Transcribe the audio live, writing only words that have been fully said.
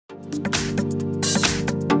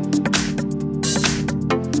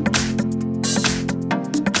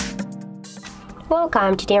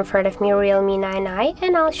Welcome, today in front of me Realme 9i,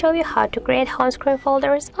 and I'll show you how to create home screen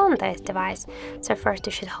folders on this device. So first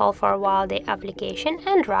you should hold for a while the application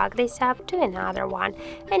and drag this up to another one.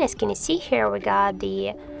 And as you can see here, we got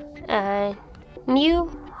the new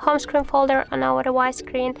home screen folder on our device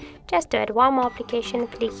screen. Just to add one more application,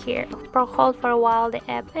 click here, hold for a while the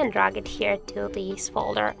app and drag it here to this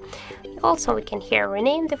folder. Also, we can here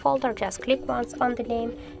rename the folder, just click once on the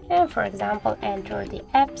name and, for example, enter the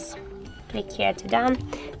apps. Click here to done,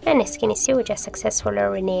 and as you can see, we just successfully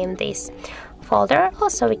renamed this folder.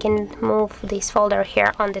 Also, we can move this folder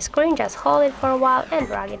here on the screen, just hold it for a while and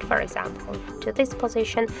drag it, for example, to this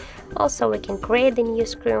position. Also, we can create the new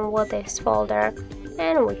screen with this folder,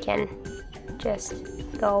 and we can just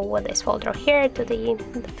go with this folder here to the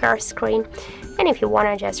first screen. And if you want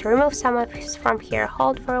to just remove some of this from here,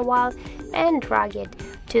 hold for a while and drag it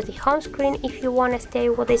to the home screen if you want to stay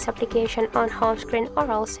with this application on home screen, or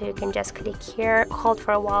also you can just click here, hold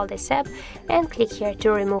for a while this app and click here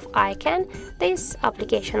to remove icon. This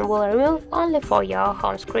application will remove only for your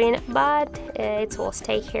home screen, but it will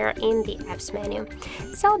stay here in the apps menu.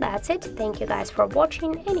 So that's it. Thank you guys for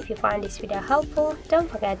watching, and if you find this video helpful, don't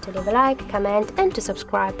forget to leave a like, comment and to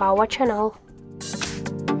subscribe our channel.